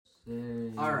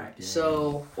Alright,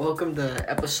 so welcome to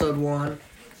episode 1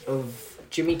 of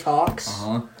Jimmy Talks.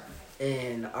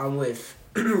 And I'm with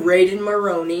Raiden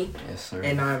Maroney. Yes, sir.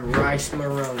 And I'm Rice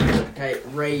Maroney. Okay,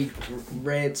 Ray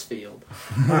Radsfield.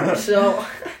 Alright, so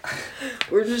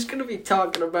we're just gonna be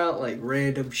talking about like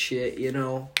random shit, you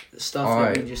know,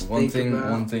 stuff that we just think about.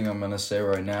 One thing I'm gonna say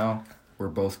right now, we're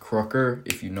both Crooker.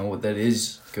 If you know what that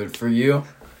is, good for you.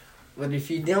 But if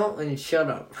you don't, then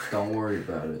shut up. Don't worry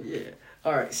about it. Yeah.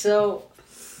 Alright, so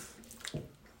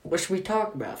what should we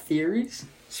talk about? Theories?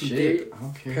 Shit, I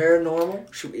don't care.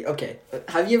 Paranormal? Should we? Okay.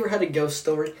 Have you ever had a ghost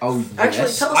story? Oh, yes.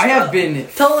 Actually, tell us I have been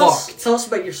Tell fucked. us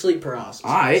about your sleep paralysis.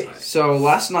 Alright, so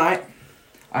last night,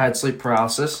 I had sleep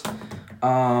paralysis.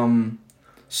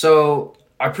 So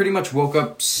I pretty much woke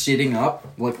up sitting up,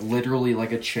 like literally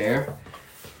like a chair.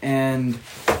 And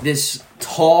this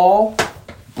tall,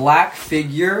 black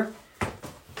figure,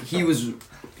 he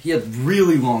had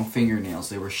really long fingernails.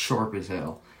 They were sharp as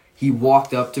hell. He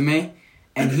walked up to me,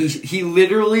 and he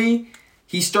literally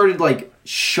started like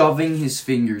shoving his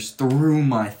fingers through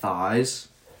my thighs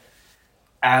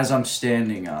as I'm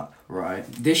standing up, right?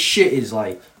 This shit is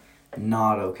like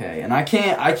not okay. And I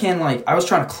can't like, I was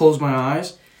trying to close my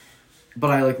eyes, but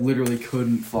I like literally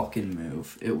couldn't fucking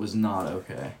move. It was not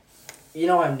okay. You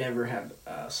know, I've never had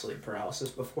sleep paralysis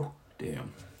before.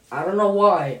 Damn. I don't know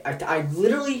why. I've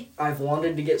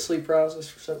wanted to get sleep paralysis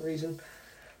for some reason.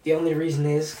 The only reason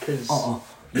is because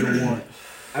you don't want it.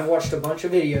 I've watched a bunch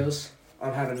of videos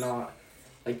on how to not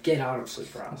like get out of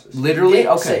sleep paralysis. Literally?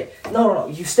 Okay. No.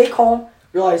 You stay calm,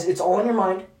 realize it's all in your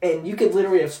mind, and you could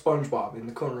literally have SpongeBob in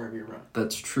the corner of your room.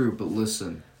 That's true, but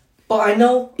listen. But I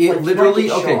know It like, literally, you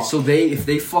might get okay, shocked. so if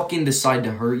they fucking decide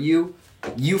to hurt you,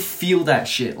 you feel that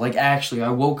shit. Like, actually, I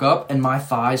woke up and my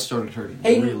thighs started hurting.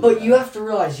 Hey, really but bad. you have to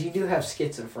realize you do have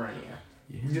schizophrenia.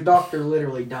 Yeah. Your doctor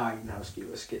literally diagnosed you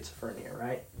with schizophrenia,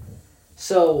 right?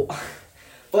 So,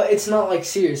 but it's not like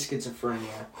serious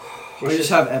schizophrenia. I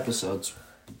just have episodes.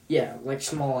 Yeah, like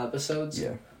small episodes.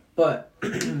 Yeah. But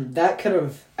that could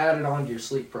have added on to your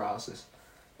sleep paralysis.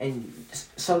 And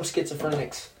some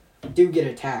schizophrenics do get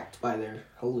attacked by their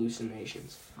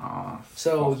hallucinations.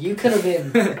 So you could have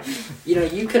been,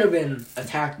 you could have been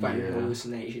attacked by your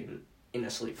hallucination in a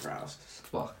sleep paralysis.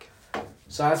 Fuck.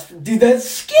 So that's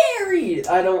scary.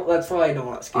 That's why I don't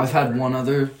want schizophrenia. I've had one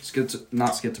other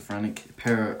not schizophrenic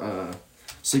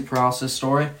sleep paralysis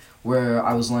story where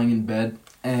I was laying in bed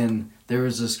and there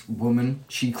was this woman.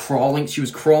 She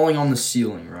was crawling on the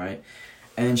ceiling, right?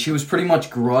 And she was pretty much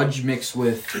grudge mixed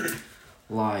with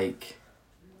like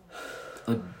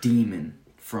a demon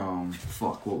from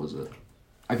what was it?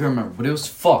 I can't remember, but it was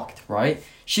fucked, right?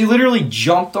 She literally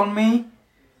jumped on me.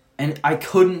 And I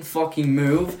couldn't fucking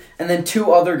move. And then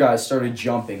 2 other guys started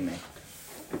jumping me.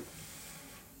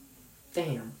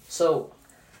 Damn. So,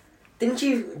 didn't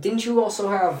you also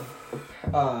have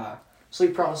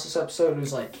sleep paralysis episode? It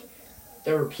was like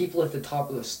there were people at the top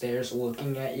of the stairs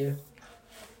looking at you.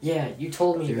 Yeah, you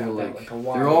told me about that like a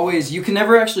while. They're always, you can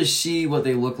never actually see what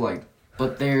they look like,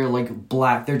 but they're like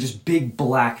black. They're just big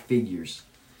black figures.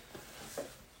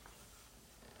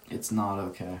 It's not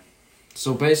okay.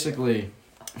 So basically,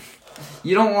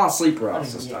 you don't want sleep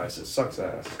paralysis, guys. It sucks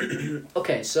ass.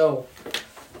 Okay, so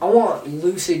I want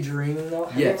lucid dreaming though.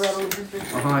 Have Yes. you ever had lucid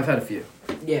dreaming? I've had a few.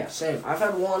 Yeah, same. I've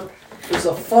had one. It was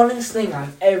the funnest thing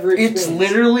I've ever experienced. It's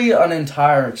literally an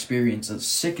entire experience. It's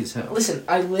sick as hell. Listen,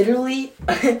 I literally,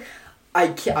 I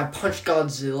punched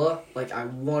Godzilla. Like, I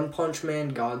one punch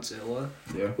man Godzilla.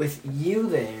 Yeah. With you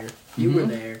there. You were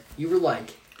there. You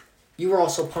were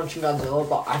also punching Godzilla,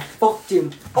 but I fucked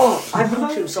him up. I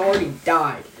punched him so hard he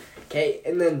died. Okay?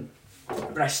 And then,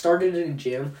 but I started in a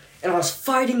gym, and I was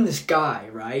fighting this guy,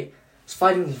 right? I was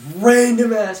fighting this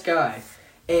random-ass guy.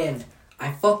 And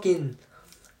I fucking...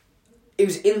 It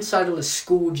was inside of the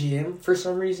school gym for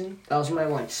some reason. That was my,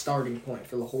 like, starting point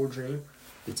for the whole dream.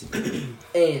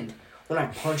 And when I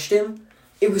punched him,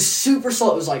 it was super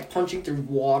slow. It was like punching through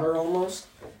water almost.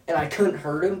 And I couldn't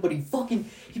hurt him, but he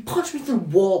punched me through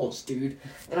walls, dude.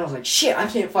 And I was like, shit, I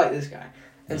can't fight this guy.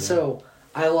 And so,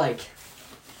 I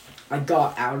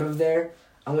got out of there.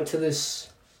 I went to this,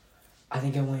 I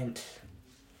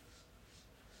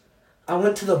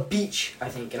went to the beach, I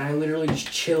think, and I literally just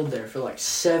chilled there for like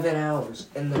 7 hours.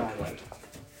 And then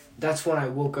that's when I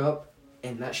woke up,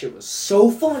 and that shit was so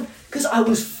fun. Because I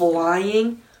was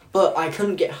flying, but I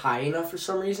couldn't get high enough for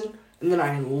some reason. And then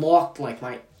I unlocked like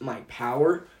my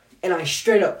power, and I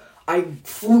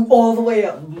flew all the way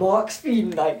up Mach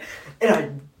speed, and I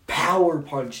power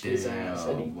punched his ass,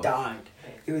 and he died.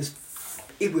 It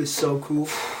was so cool.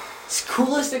 It's the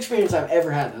coolest experience I've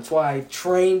ever had. That's why I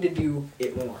trained to do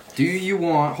it more. Do you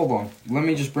want... Hold on. Let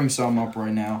me just bring something up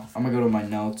right now. I'm going to go to my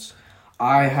notes.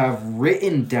 I have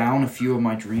written down a few of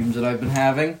my dreams that I've been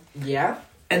having. Yeah?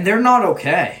 And they're not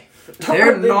okay.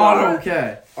 They're not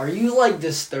okay. Are you, like,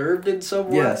 disturbed in some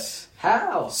way? Yes.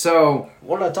 How? So...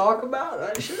 Want to talk about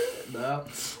it? I should. No.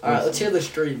 Alright, let's hear this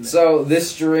dream. Then. So,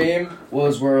 this dream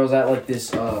was where I was at, like,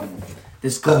 this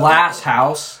glass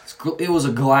house. It was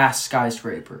a glass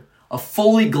skyscraper. A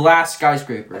fully glass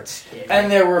skyscraper. That's scary.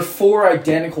 And there were 4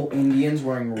 identical Indians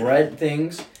wearing red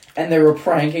things. And they were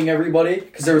pranking everybody.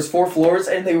 Because there was 4 floors.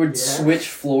 And they would switch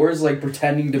floors, like,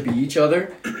 pretending to be each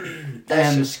other.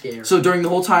 That's just scary. So during the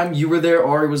whole time, you were there,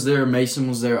 Ari was there, Mason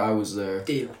was there, I was there.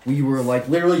 Deal. We were, like,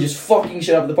 literally just fucking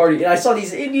shit up at the party. And I saw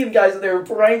these Indian guys and they were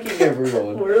pranking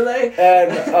everyone. Were they?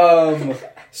 And,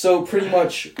 so pretty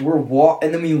much we're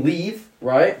and then we leave,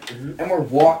 right? Mm-hmm. And we're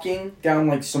walking down,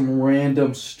 like, some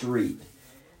random street.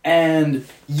 And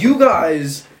you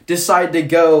guys decide to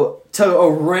go to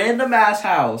a random ass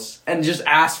house and just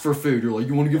ask for food. You're like,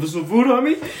 you want to give us some food,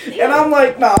 homie? And I'm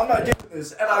like, no, I'm not doing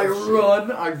this. And I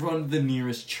run to the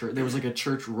nearest church. There was like a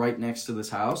church right next to this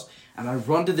house. And I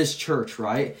run to this church,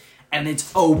 right? And it's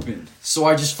open. So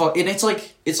I just and it's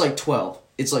like 12.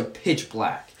 It's like pitch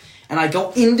black. And I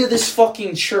go into this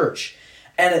fucking church.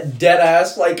 And at dead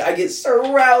ass, like, I get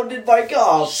surrounded by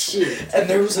cops. Shit. And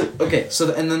there was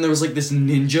and then there was, like, this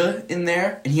ninja in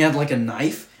there, and he had, like, a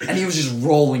knife, and he was just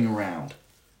rolling around.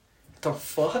 The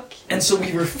fuck? And so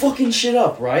we were fucking shit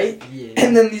up, right? Yeah.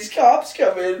 And then these cops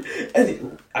come in,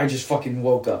 and I just fucking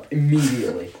woke up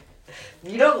immediately.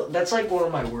 You know, that's, like, one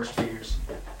of my worst fears.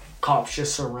 Cops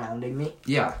just surrounding me.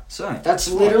 Yeah, so. That's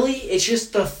literally, it's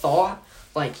just the thought.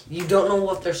 Like, you don't know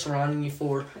what they're surrounding you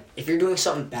for. If you're doing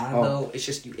something bad, though, it's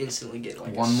just you instantly get,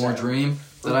 like, one more dream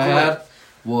that I had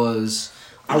was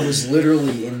I was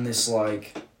literally in this,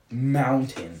 like,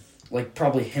 mountain. Like,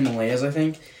 probably Himalayas, I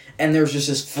think. And there was just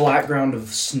this flat ground of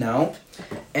snow.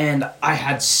 And I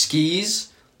had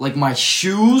skis. Like, my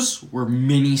shoes were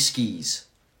mini skis.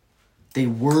 They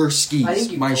were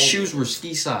skis. My shoes were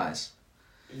ski size.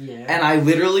 Yeah. And I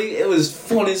literally, it was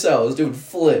fun as hell. I was doing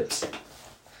flips.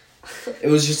 It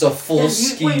was just a full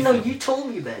ski. Wait, no, you told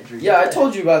me that dream. Yeah, I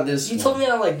told you about this. You told me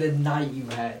that, like, the night you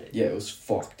had it. Yeah, it was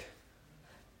fucked.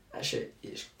 That shit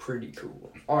is pretty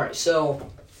cool. Alright,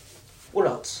 so, what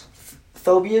else?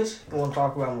 Phobias? You want to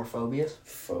talk about more phobias?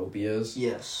 Phobias?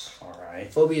 Yes.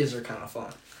 Alright. Phobias are kind of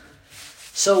fun.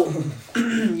 So,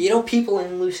 you know people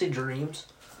in lucid dreams?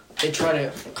 They try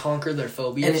to conquer their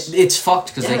phobias. And it's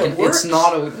fucked because it's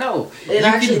not a... No, you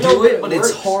can do it, but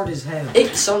it's hard as hell.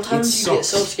 Sometimes you get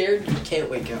so scared you can't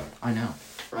wake up. I know.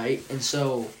 Right? And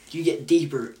so, you get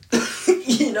deeper.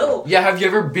 You know? Yeah, have you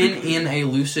ever been in a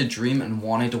lucid dream and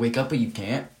wanted to wake up but you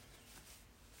can't?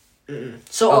 Mm-mm.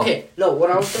 So, okay, no,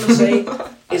 what I was going to say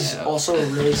is also a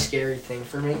really scary thing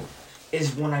for me,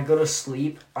 is when I go to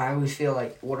sleep, I always feel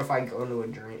like, what if I go into a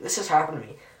dream? This has happened to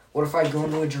me. What if I go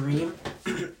into a dream,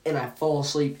 and I fall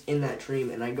asleep in that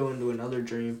dream, and I go into another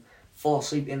dream, fall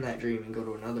asleep in that dream, and go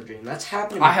to another dream? That's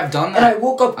happened to me. I have done that. And I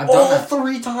woke up all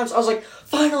 3 times. I was like,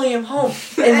 finally I'm home.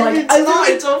 And like,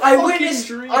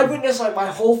 I witnessed like my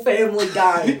whole family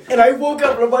dying. And I woke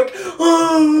up and I'm like,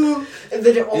 oh. And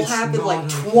then it all happened like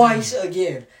twice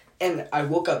again. And I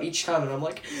woke up each time and I'm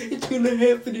like, it's gonna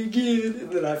happen again.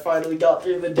 And then I finally got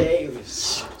through the day. It was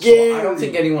scary. So I don't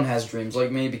think anyone has dreams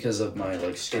like me because of my,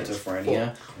 like,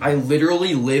 schizophrenia. I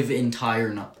literally live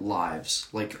entire lives.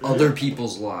 Like, other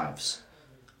people's lives.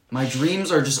 My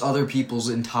dreams are just other people's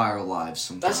entire lives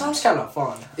sometimes. That sounds kind of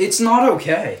fun. It's not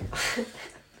okay.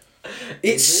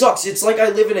 It sucks. It's like I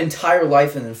live an entire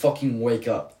life and then fucking wake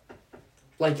up.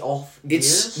 Like, all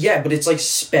years? Yeah, but it's, like,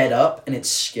 sped up and it's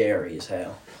scary as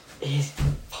hell.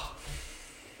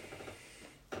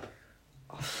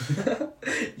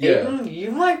 Yeah.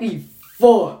 You might be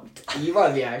fucked. You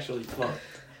might be actually fucked.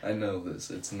 I know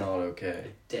this. It's not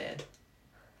okay. Dead.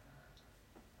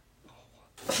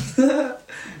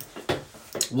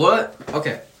 What?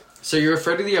 Okay. So you're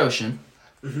afraid of the ocean.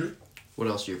 Mm-hmm. What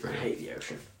else are you afraid I of? hate the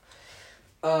ocean.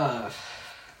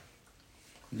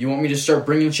 You want me to start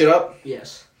bringing shit up?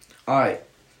 Yes. Alright.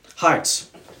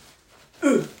 Heights.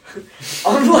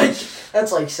 I'm like,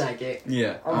 that's like psychic.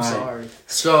 Yeah. I'm sorry.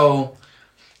 So,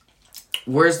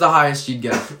 where's the highest you'd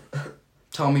go?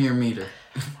 Tell me your meter.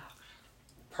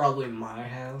 Probably my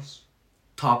house.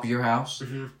 Top of your house?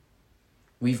 Mm-hmm.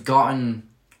 We've gotten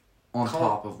on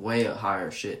top of way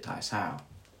higher shit, Tice. How?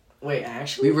 Wait,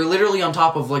 actually? We were literally on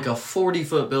top of like a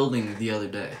 40-foot building the other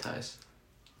day, Tice.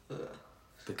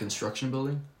 The construction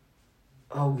building?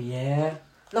 Oh, yeah?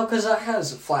 No, because that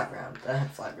has flat ground. That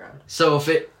had flat ground. So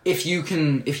if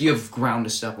you have ground to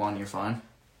step on, you're fine.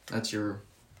 That's your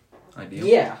ideal.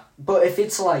 Yeah, but if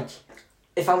it's like,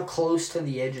 if I'm close to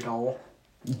the edge at all,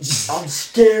 I'm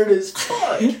scared as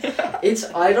fuck.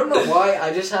 I don't know why,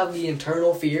 I just have the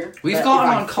internal fear. We've gone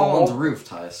on Colin's roof,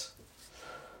 Tice.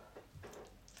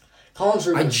 Colin's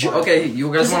roof. Okay,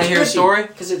 you guys want to hear a story?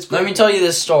 Let me tell you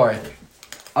this story.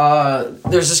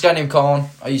 There's this guy named Colin.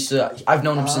 I've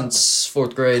known him since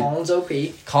 4th grade. Colin's OP.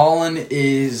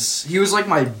 He was like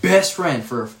my best friend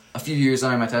for a few years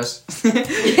on my test.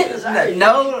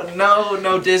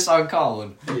 No diss on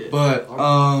Colin. Yeah.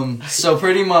 But, so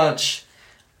pretty much,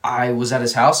 I was at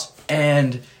his house,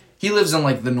 and he lives in,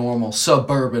 like, the normal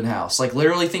suburban house. Like,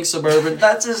 literally think suburban,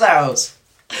 that's his house.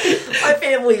 My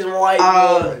family's white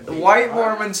Mormon. White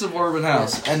Mormon suburban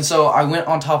house. And so I went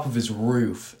on top of his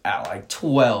roof at, like,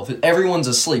 12. Everyone's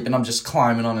asleep, and I'm just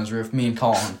climbing on his roof, me and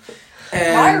Colin.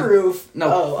 And my roof?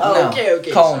 No.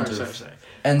 Okay. Colin's roof. Sorry.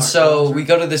 And so we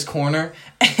go to this corner,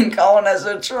 and Colin has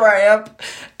a tramp,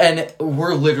 and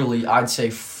we're literally, I'd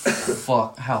say,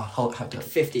 how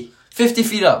 50. 50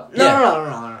 feet up.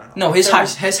 No, his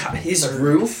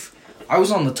roof, I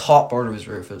was on the top part of his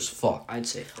roof. It was fuck. I'd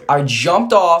say 30. I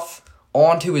jumped off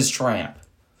onto his tramp.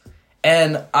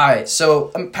 And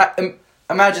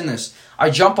imagine this.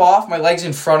 I jump off, my leg's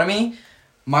in front of me,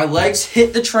 my legs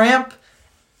hit the tramp,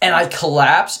 and I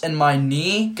collapse, and my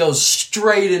knee goes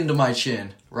straight into my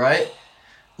chin, right?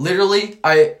 Literally,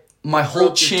 my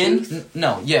whole chin.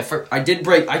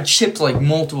 I chipped like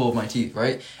multiple of my teeth,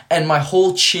 right? And my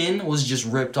whole chin was just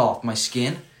ripped off. My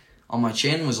skin on my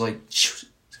chin was like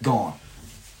gone.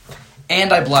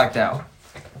 And I blacked out.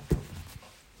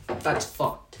 That's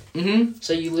fucked. Mm-hmm.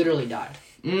 So you literally died.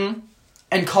 Mm-hmm.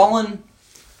 And Colin,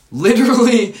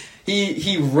 literally,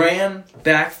 he ran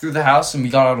back through the house, and we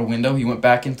got out a window. He went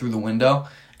back in through the window,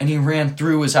 and he ran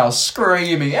through his house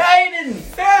screaming, "Aiden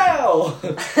fell!"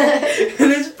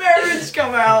 And his parents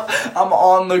come out. I'm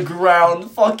on the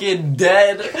ground, fucking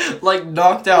dead, like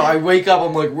knocked out. I wake up,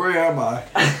 I'm like, where am I?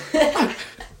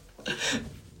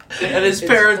 And his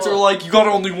parents are like, you got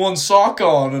only one sock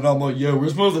on. And I'm like, yeah,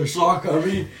 where's my other sock on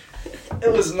me?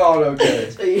 It was not okay.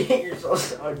 So you hit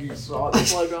yourself on your sock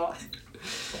plug off.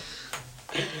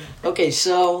 Okay,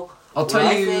 so I'll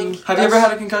tell you. Have you ever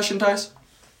had a concussion, Tice?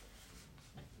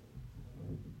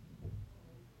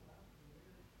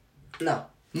 No.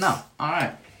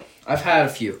 Alright. I've had a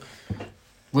few.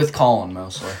 With Colin,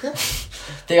 mostly.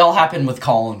 They all happen with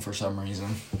Colin for some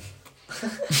reason.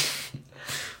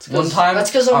 One time...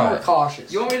 That's because I'm more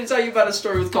cautious. You want me to tell you about a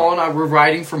story with Colin? We're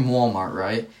riding from Walmart,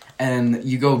 right? And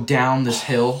you go down this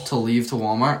hill to leave to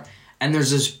Walmart, and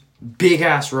there's this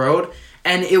big-ass road,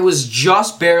 and it was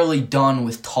just barely done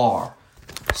with tar.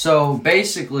 So,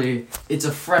 basically, it's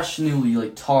a fresh, newly,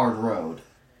 like, tarred road.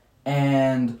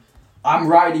 And I'm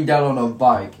riding down on a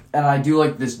bike, and I do,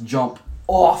 like, this jump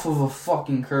off of a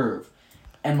fucking curve.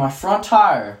 And my front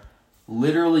tire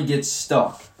literally gets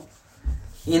stuck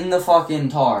in the fucking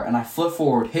tar, and I flip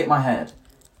forward, hit my head,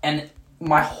 and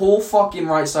my whole fucking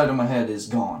right side of my head is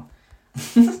gone.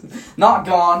 Not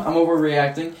gone, I'm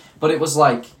overreacting, but it was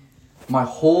like, my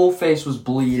whole face was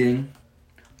bleeding.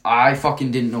 I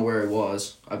fucking didn't know where it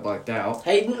was. I blacked out.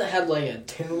 Hayden had like a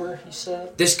tumor, he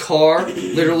said. This car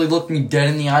literally looked me dead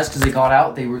in the eyes because they got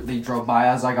out. They drove by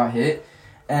as I got hit.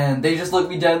 And they just looked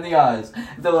me dead in the eyes.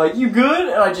 They're like, you good?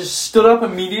 And I just stood up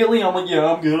immediately. I'm like, yeah,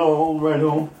 I'm good. I'll ride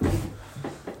home.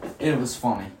 It was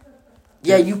funny.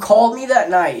 Yeah, you called me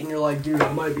that night, and you're like, dude,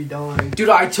 I might be dying. Dude,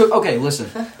 okay, listen.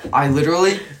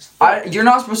 You're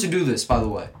not supposed to do this, by the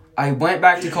way. I went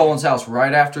back to Colin's house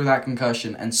right after that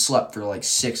concussion and slept for like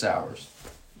 6 hours.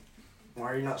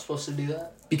 Why are you not supposed to do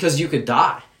that? Because you could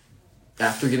die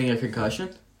after getting a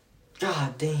concussion.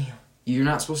 God damn. You're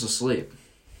not supposed to sleep.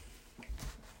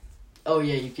 Oh,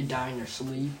 yeah, you could die in your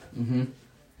sleep. Mm-hmm.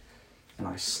 And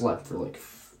I slept for like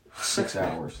 6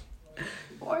 hours.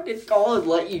 Why did Colin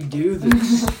let you do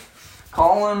this?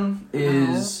 Colin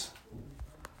is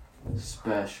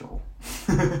special.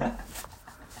 Huh?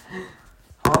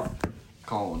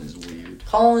 Colin is weird.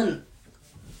 Colin,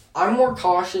 I'm more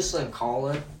cautious than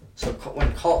Colin. So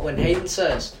when Hayden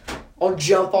says, I'll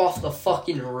jump off the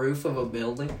fucking roof of a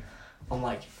building, I'm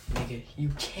like, nigga, you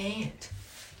can't.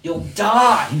 You'll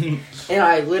die. And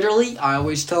I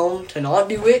always tell him to not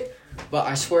do it, but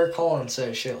I swear Colin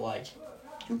says shit like,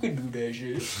 you can do that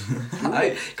shit.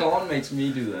 Colin makes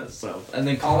me do that stuff, and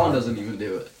then Colin doesn't even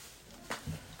do it.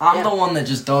 I'm the one that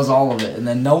just does all of it, and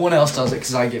then no one else does it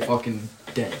because I get fucking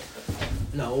dead.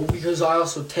 No, because I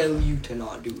also tell you to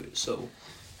not do it, so.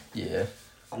 Yeah.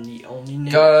 I'm the only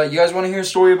nigga. You guys want to hear a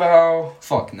story about how...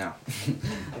 Fuck, no.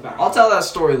 About I'll tell that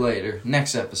story later.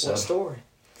 Next episode. What story?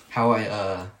 How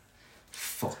I,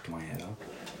 fucked my head up.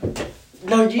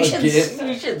 No, you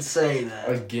should say that.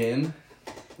 Again?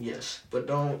 Yes, but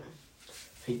don't.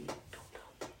 Yeah,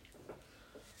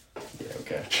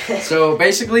 okay. So,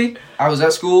 basically, I was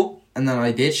at school, and then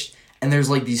I ditched, and there's,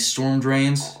 like, these storm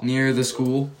drains near the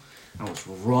school. I was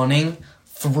running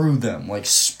through them, like,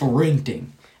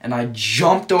 sprinting. And I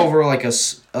jumped over, like,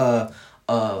 a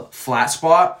flat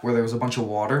spot where there was a bunch of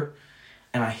water,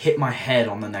 and I hit my head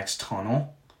on the next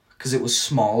tunnel, because it was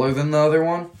smaller than the other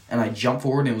one, and I jumped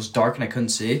forward, and it was dark, and I couldn't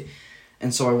see,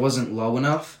 and so I wasn't low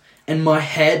enough, and my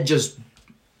head just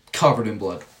covered in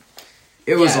blood.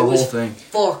 It was a whole thing.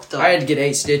 Fucked up. I had to get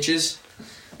 8 stitches.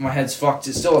 My head's fucked.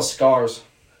 It still has scars.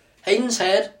 Hayden's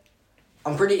head,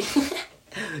 I'm pretty...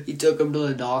 He took him to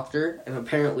the doctor, and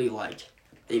apparently, like,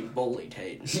 they bullied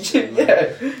Hayden.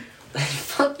 Yeah.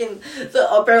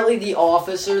 Apparently the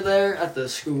officer there at the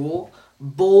school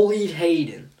bullied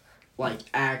Hayden. Like,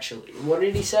 actually. What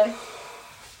did he say?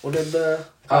 What did the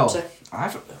cop say?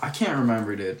 I can't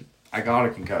remember, dude. I got a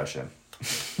concussion.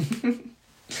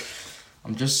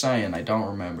 I'm just saying, I don't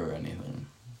remember anything.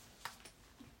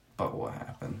 But what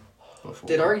happened before.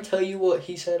 Did Ari tell you what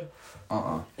he said?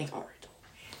 Uh-uh. I think Ari told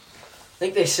me. I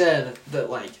think they said that,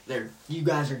 like, you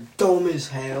guys are dumb as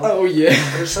hell. Oh,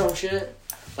 yeah. Or some shit.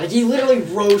 Like, he literally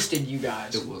roasted you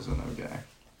guys. It wasn't okay.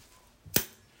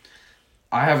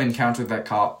 I have encountered that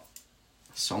cop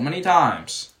so many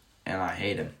times, and I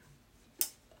hate him.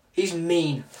 He's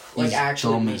mean. Like, He's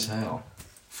actually dumb mean. as hell.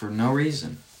 For no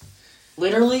reason.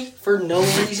 Literally, for no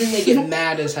reason, they get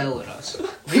mad as hell at us.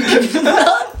 We do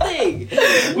nothing.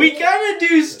 We kind of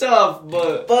do stuff,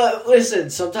 but... But listen,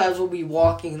 sometimes we'll be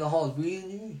walking in the halls.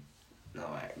 No,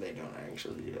 they don't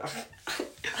actually do that.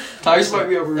 Tyrese might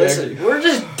be overreacting. Listen, we're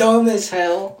just dumb as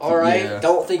hell, alright? Yeah.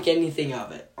 Don't think anything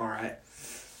of it, alright?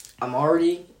 I'm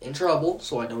already in trouble,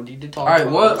 so I don't need to talk Alright,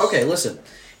 about what? this. Okay, listen.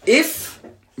 If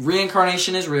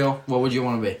reincarnation is real, what would you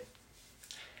want to be?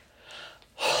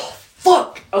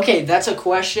 Fuck! Okay, that's a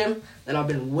question that I've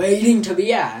been waiting to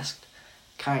be asked.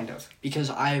 Kind of. Because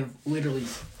I've literally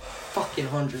fucking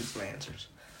hundreds of answers.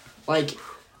 Like,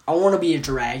 I want to be a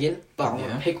dragon, but I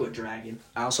want to pick what dragon.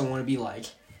 I also want to be, like,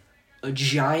 a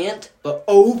giant, but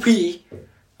OP.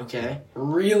 Okay?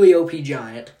 Really OP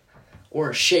giant. Or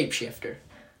a shapeshifter.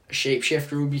 A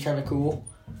shapeshifter would be kind of cool.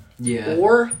 Yeah.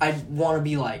 Or I'd want to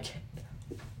be, like,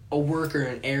 a worker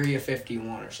in Area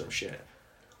 51 or some shit.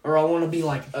 Or I want to be,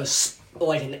 like,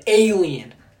 an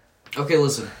alien. Okay,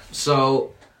 listen.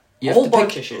 So, you A have whole to bunch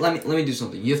pick... of shit. Let me do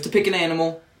something. You have to pick an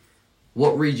animal.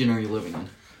 What region are you living in?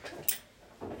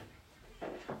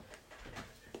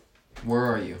 Where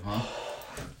are you, huh?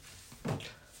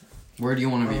 Where do you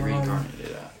want to be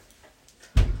reincarnated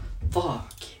at?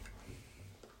 Fuck.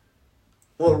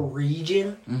 What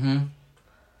region? Mm-hmm.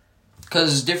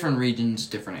 Because different regions,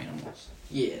 different animals.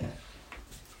 Yeah.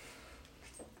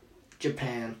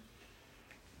 Japan.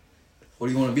 What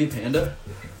do you want to be, panda?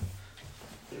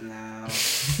 No.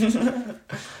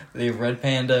 They have red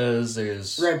pandas,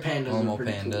 there's Red pandas normal are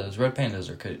pretty pandas. cool. Red pandas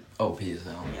are OP as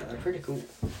hell. Yeah, they're pretty cool.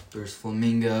 There's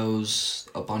flamingos,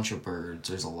 a bunch of birds.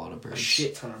 There's a lot of A birds.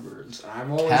 shit ton of birds. I've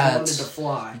always Cats. wanted to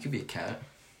fly. You could be a cat.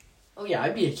 Oh yeah,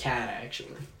 I'd be a cat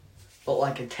actually. But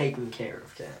like a taken care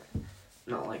of cat.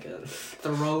 Not like a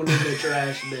thrown in the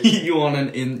trash bin. You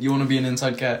want to be an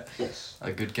inside cat? Yes.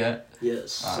 A good cat?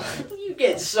 Yes. Alright. You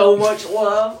get so much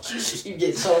love. You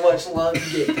get so much love.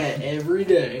 You get pet every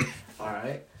day.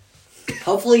 Alright.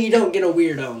 Hopefully you don't get a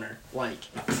weird owner. Like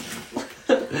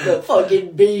the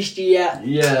fucking beastie out.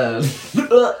 Yeah.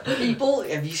 People,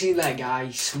 have you seen that guy?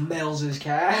 He smells his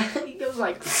cat. He goes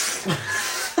like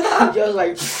he goes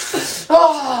like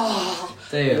oh.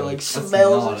 Damn. He like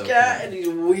smells his cat and he's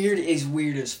weird. He's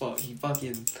weird as fuck. He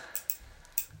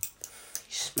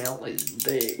smelled his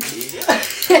dick.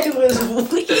 It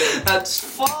was weird. That's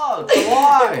fucked.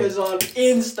 Why? It was on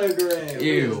Instagram.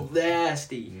 Ew. It was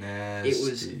nasty.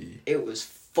 Nasty. It was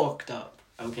fucked up.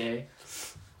 Okay.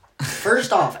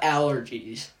 First off,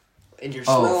 allergies. And you're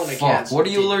smelling a fuck. cat's What are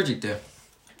you dick. allergic to?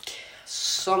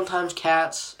 Sometimes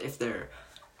cats, if they're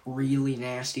really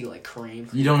nasty, like cream.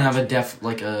 You don't have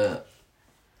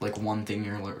one thing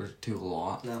you're allergic to a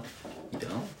lot. No. You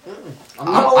don't? Mm-mm.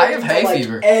 I have allergic hay to, like,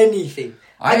 fever. Anything.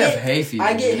 I have hay fever.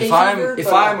 I get dude. hay fever, If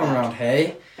but I'm not around bad.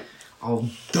 hay, I'll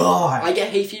die. I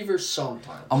get hay fever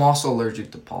sometimes. I'm also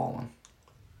allergic to pollen.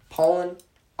 Pollen,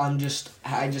 I just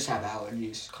have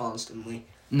allergies constantly.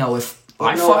 No, if But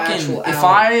I no fucking actual if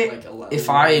allergy, I like if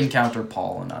I allergies. encounter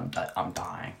pollen, I'm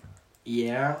dying.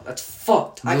 Yeah, that's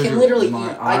fucked. I can Literally, literally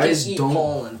my eat. I can eyes eat don't-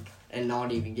 pollen and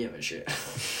not even give a shit.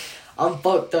 I'm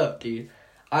fucked up, dude.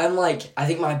 I'm like, I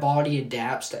think my body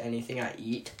adapts to anything I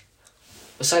eat,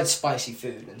 besides spicy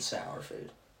food and sour food,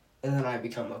 and then I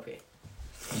become okay.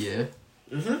 Yeah.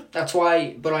 That's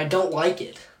why, but I don't like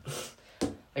it.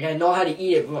 Like, I know how to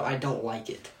eat it, but I don't like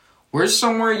it. Where's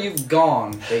somewhere you've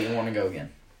gone that you want to go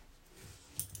again?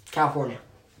 California.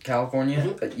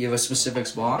 California? You have a specific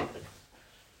spot?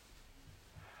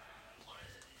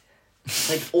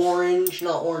 Like Orange,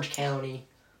 not Orange County.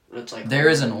 But it's like There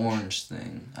is an orange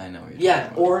thing. I know what you're Yeah,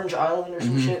 talking about. Orange Island or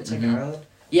some shit. It's like an island.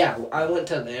 Yeah, I went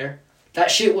to there. That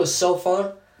shit was so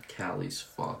fun. Cali's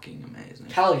fucking amazing.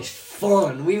 Cali's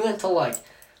fun. We went to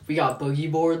we got boogie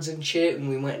boards and shit, and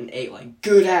we went and ate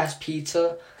good ass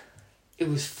pizza. It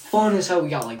was fun as hell. We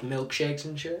got milkshakes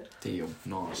and shit. Damn,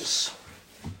 nice.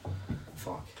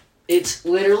 Fuck. It's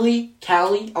literally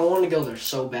Cali. I want to go there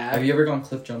so bad. Have you ever gone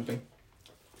cliff jumping?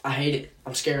 I hate it.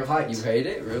 I'm scared of heights. You hate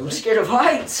it, I'm really? scared of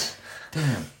heights.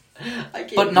 Damn. I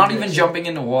can't But not do even that jumping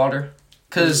into water.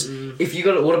 Cause if you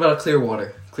go to, what about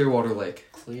Clearwater? Clearwater Lake.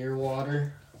 shit.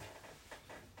 Clearwater.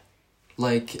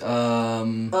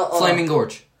 Flaming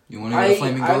Gorge. You want to go to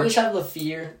Flaming I Gorge? always have the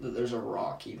fear that there's a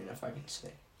rock, even if I can see.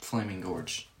 Flaming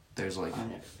Gorge. There's I never.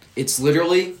 it's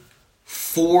literally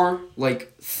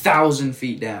 4,000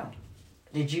 feet down.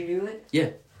 Did you do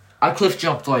it? I cliff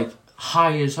jumped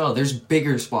high as hell. There's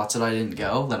bigger spots that I didn't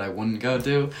go that I wouldn't go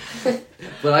to,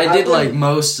 but I did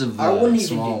most of the I wouldn't even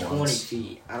small do 20 ones.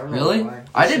 feet. I don't know Really? why.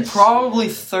 I It's did just probably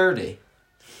scary. 30,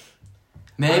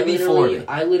 maybe 40.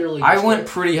 I literally. I just went went-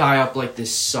 pretty high up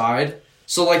this side.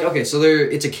 So okay, so there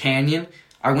it's a canyon.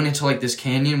 I went into this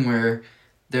canyon where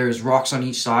there's rocks on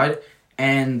each side,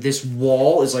 and this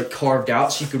wall is carved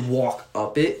out so you could walk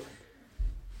up it,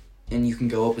 and you can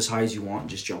go up as high as you want and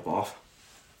just jump off.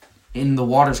 And the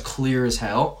water's clear as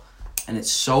hell, and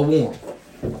it's so warm.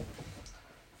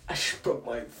 I just broke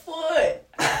my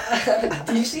foot.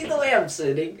 Do you see the way I'm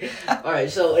sitting? Alright,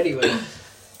 so anyway.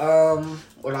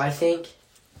 What I think,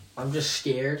 I'm just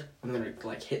scared. I'm gonna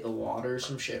hit the water or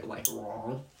some shit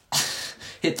wrong.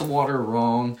 Hit the water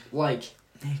wrong.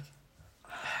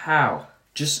 How?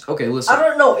 Just okay. Listen. I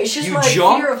don't know. It's just my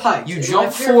fear of heights. You And jump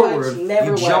my fear of heights forward. never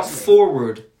You lets jump me.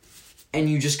 forward, and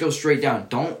you just go straight down.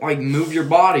 Don't move your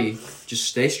body. Just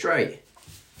stay straight.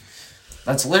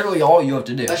 That's literally all you have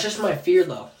to do. That's just my fear,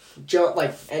 though. Jump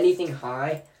anything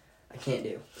high, I can't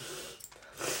do.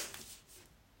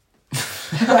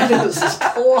 I know this is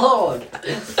cold.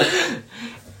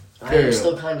 I'm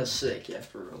still kind of sick. You have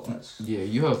to realize. Yeah,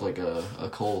 you have a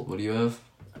cold. What do you have?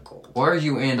 A cold. Why are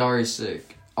you and Ari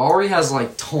sick? Ari has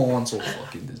tonsil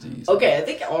fucking disease. Okay, I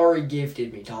think Ari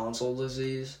gifted me tonsil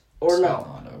disease. Or It's no.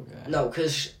 not okay. No,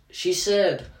 because she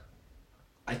said,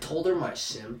 I told her my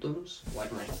symptoms. My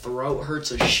throat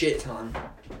hurts a shit ton.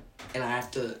 And I have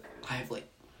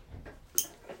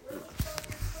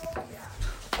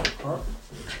Huh?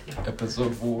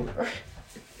 Episode 4.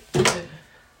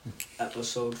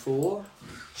 Episode 4.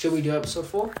 Should we do episode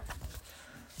 4?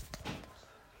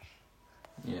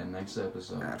 Yeah, next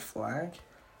episode. Add flag.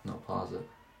 No, pause it.